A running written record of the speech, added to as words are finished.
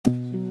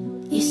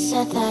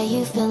said that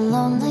you've been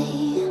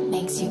lonely,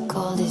 makes you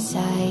cold as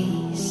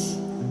ice.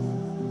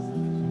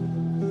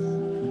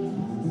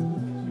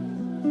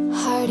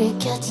 Hard to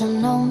get to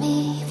know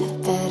me,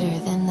 but better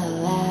than the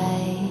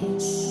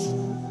lies.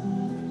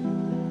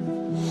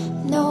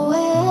 No way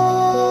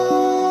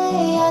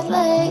I'd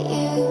let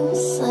you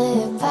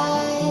slip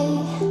by.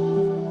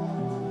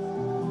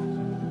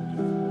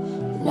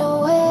 No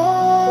way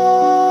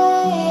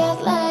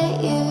I'd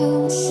let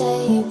you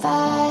say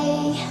bye.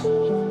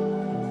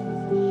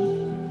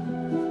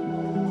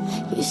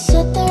 You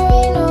said there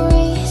ain't no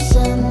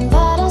reason,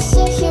 but I'll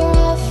sit here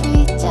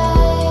every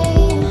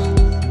day,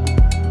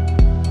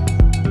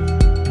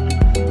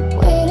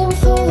 waiting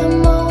for the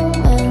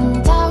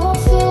moment I won't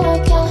feel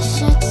like I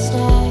should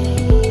stay.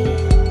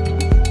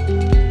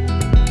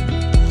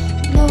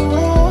 No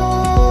way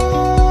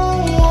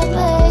I'd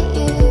let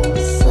you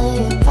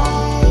slip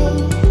by.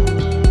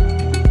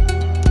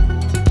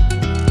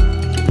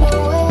 No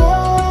way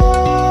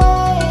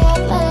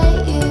I'd let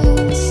you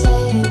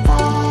say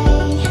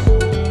bye.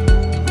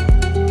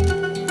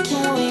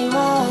 Can we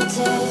watch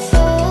it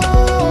fade,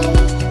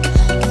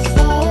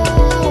 fade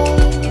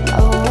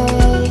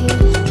away?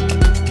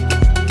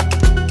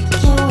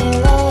 Can we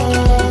let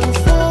it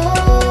fade,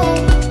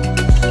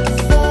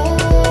 fade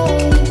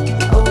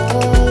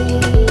away?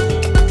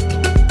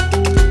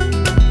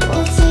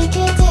 We'll take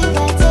it day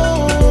by day.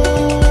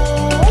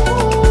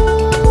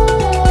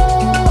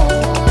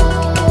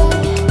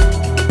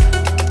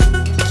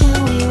 Can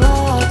we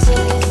watch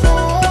it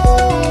fade,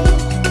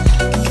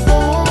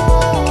 fade away?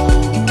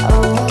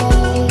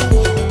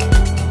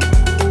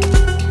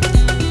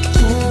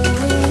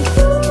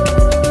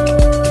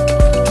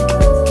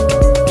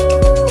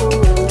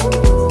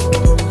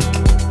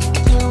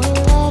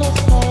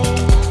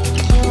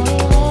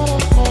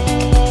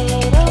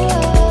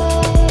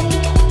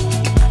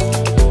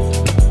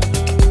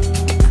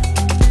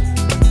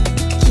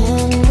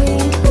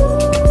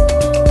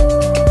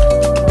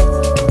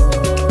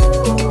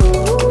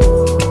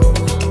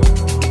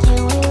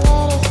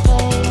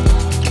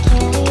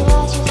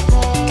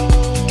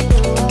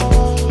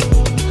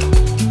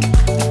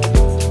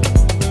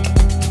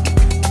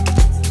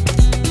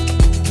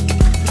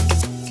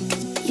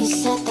 You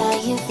said that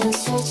you've been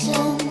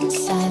searching,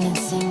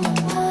 silencing your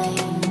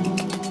mind,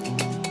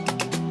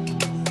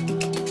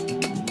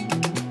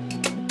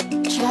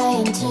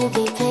 trying to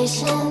be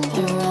patient,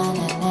 but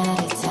running out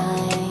of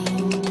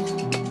time.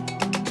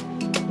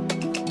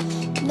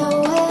 No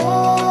way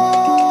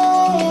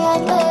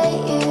I'd let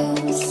you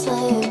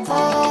slip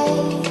by.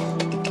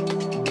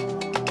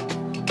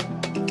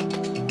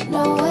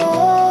 No way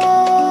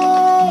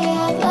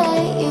I'd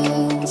let you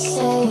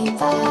say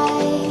bye.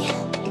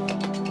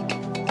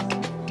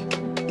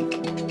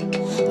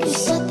 You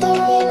said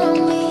there ain't no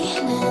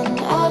meaning,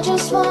 I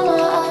just wanna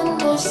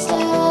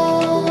understand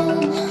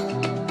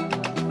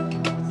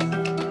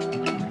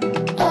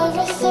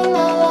everything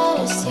that led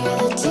us here,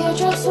 the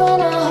teardrops when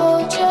I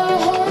hold your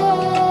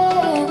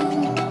hand.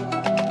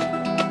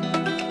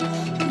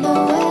 No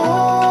way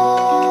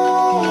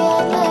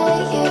I'd let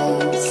you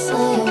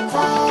slip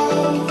by.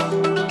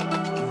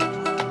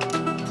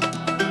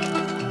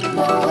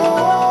 No way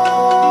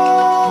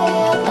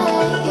I'd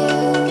let you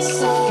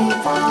say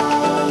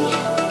bye.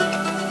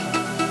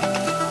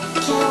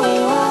 Can we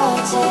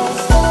watch it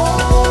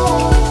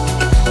fade,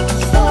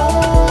 fade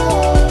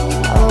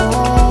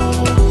away?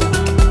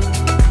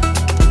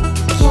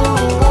 Can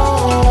we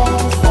let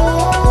it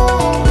fade,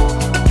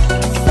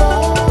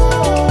 fade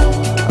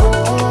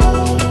away?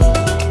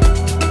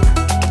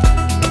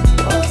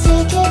 We'll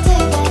take it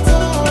day by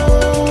day.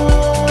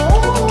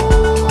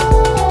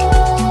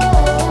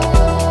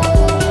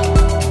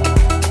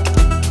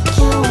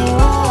 Can we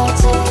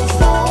watch it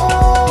fade,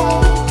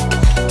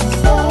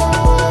 fade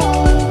away?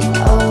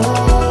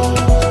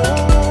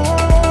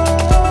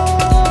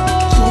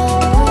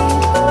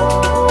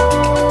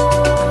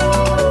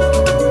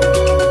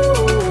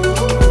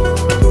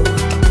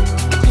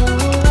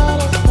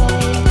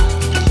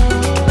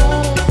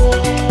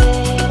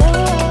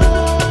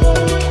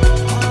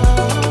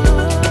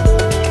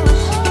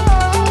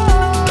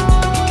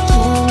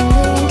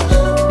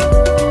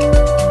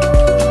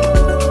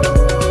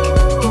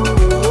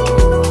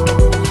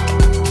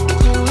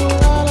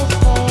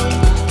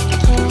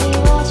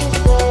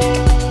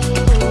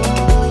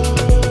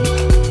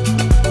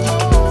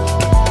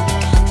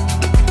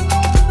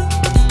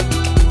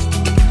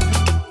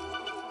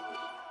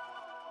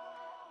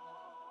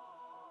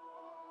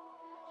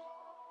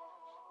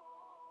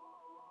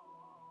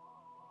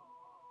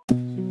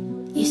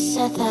 You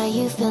said that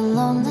you've been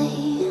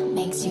lonely,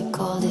 makes you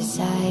cold as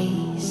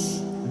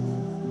ice.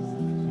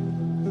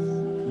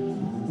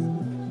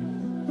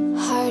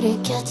 Hard to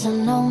get to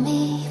know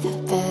me,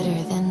 but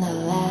better than the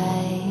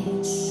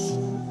lies.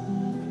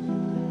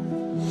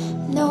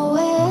 No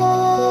way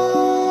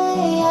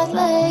I'd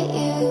let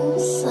you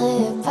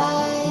slip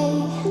by.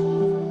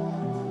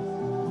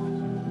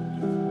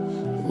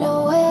 No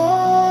way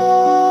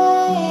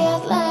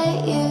I'd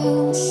let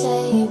you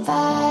say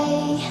bye.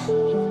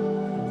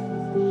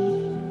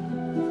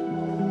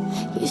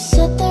 You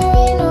said there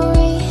ain't no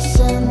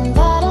reason,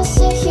 but I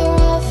sit here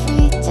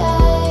every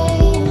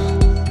day,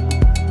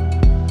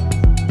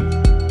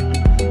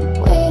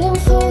 waiting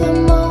for the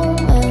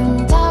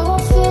moment I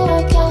won't feel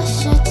like I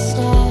should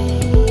stay.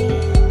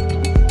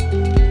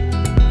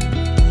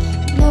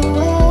 No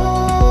way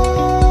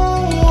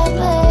I'd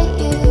let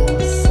you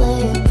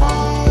slip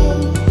by.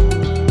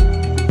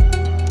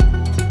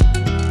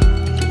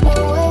 No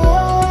way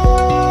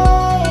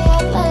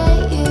I'd let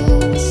you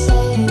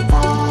say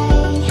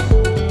bye.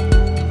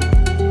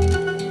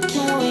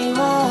 Can we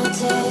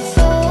watch it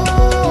fade,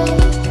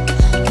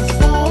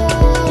 fade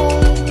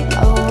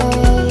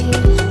away?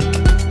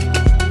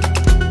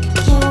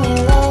 Can we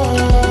let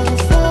it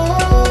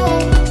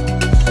fade,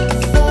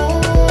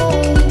 fade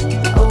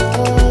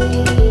away?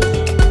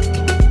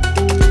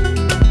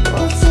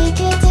 We'll take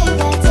it day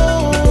by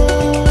day.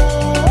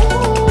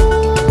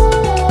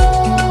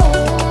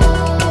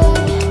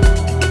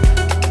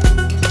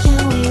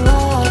 Can we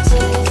watch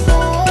it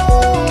fade,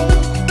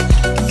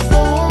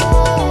 fade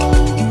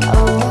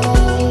away?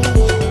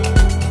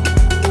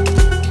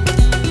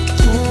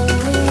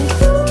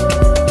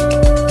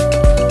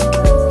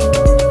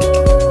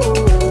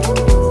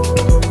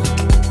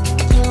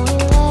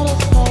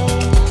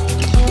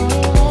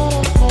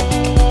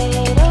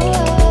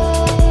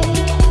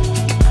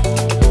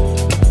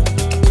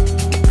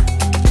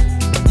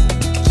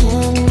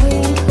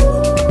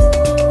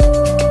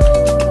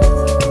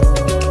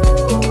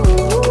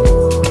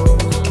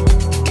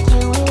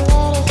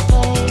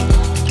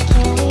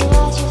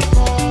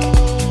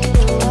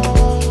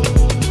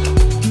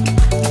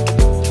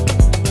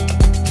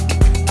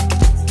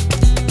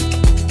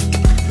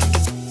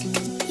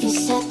 You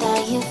said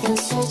that you've been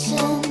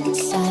searching,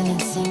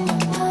 silencing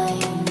your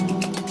mind,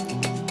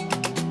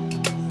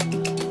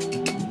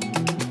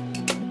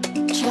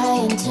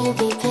 trying to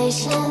be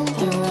patient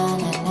but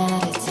running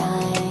out of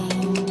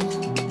time.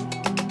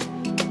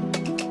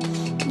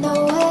 No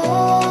way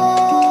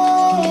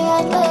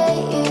I'd let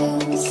you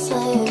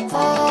slip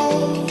by.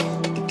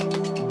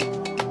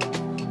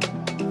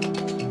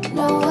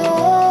 No way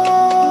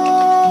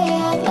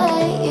I'd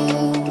let you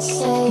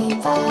say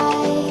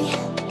bye.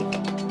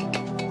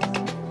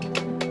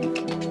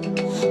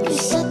 You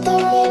said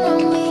there ain't no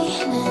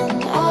meaning,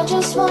 I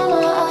just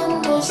wanna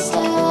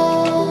understand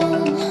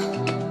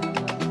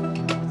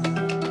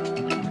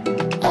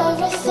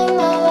everything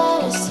that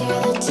led us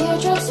here, the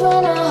teardrops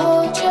when I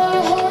hold your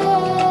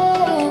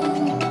hand.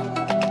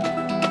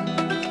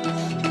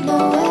 No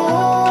way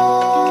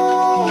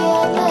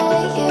I'd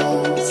let you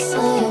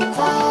slip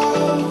by.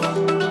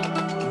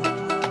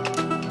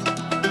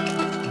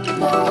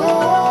 No way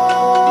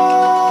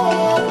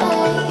I'd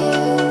let you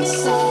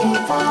say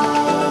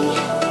bye.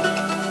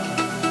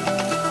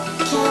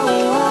 Can we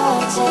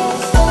watch it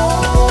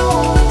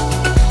fade,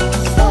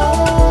 fade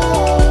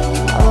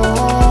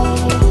away?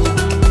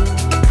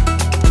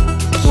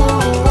 Can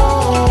we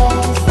let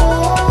it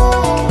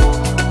fade,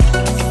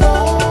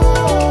 fade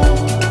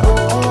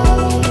away?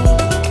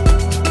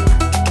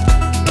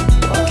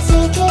 We'll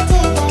take it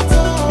day by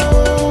day.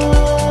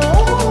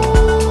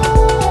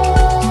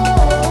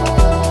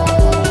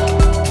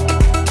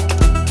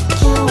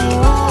 Can we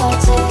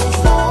watch it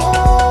fade,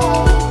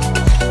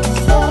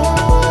 fade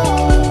away?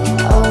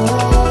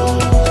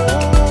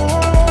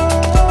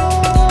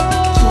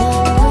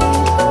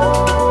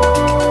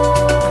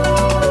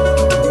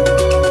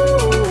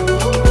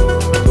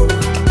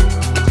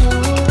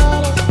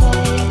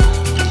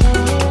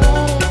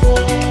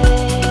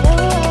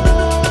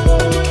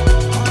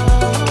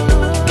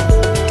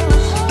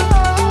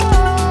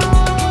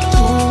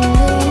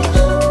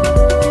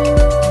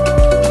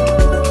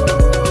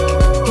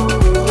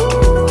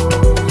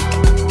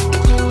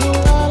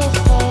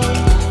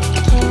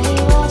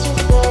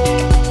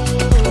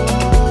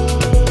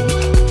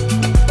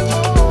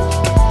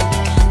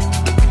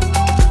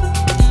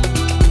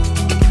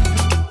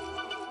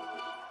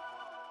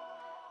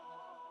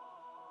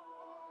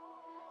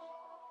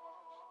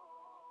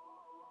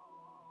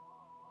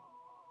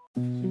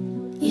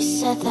 You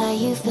said that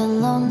you've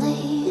been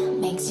lonely,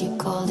 makes you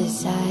cold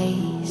as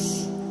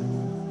ice.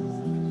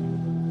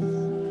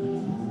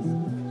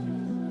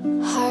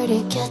 Hard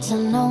to get to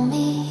know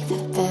me,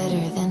 but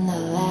better than the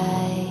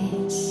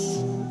lies.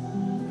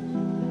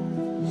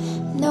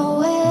 No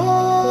way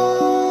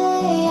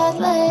I'd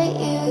let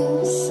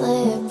you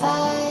slip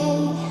by.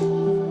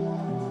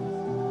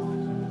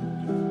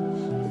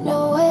 No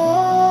way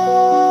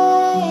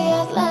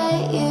I'd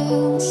let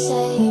you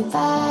say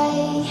bye.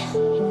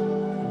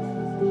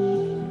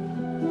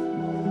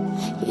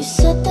 You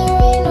said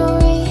there ain't no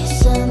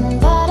reason,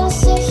 but I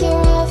sit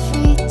here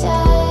every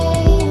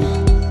day,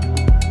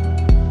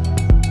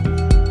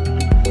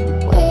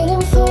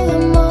 waiting for the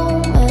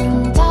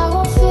moment I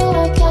won't feel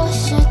like I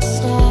should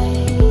stay.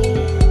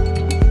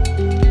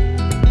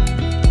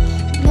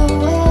 No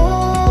way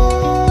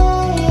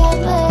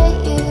I'd let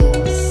you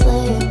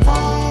slip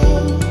by.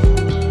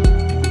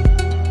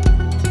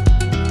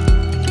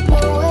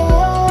 No way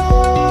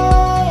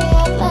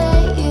I'd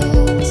let you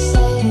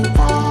say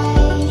bye.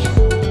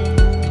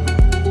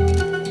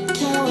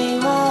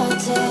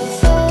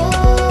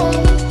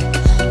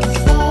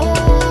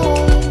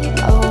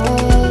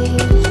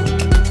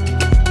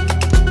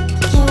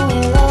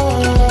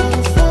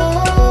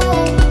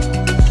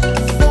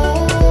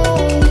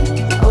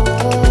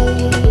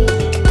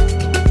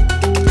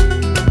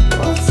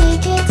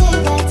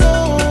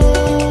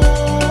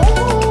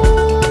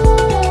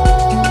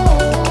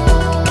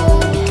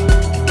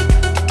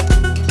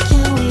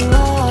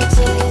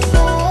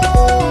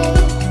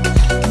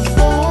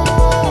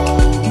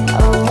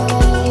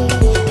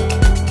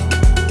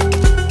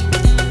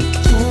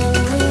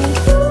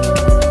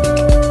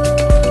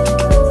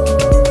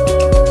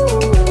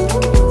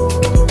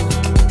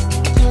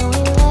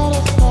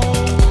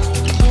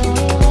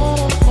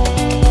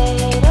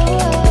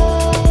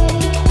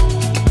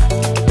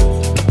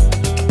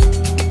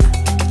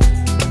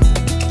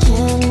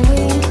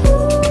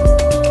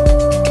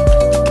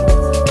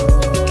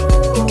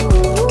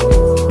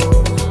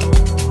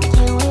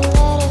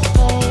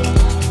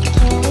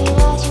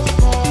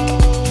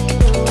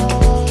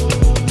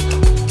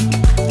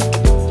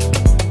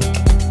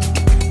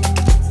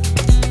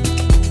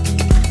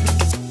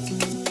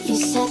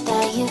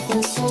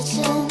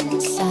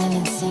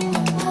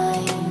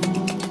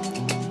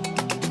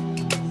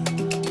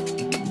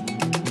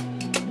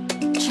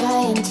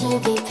 learn to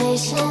be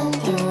patient.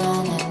 We're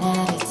running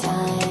out of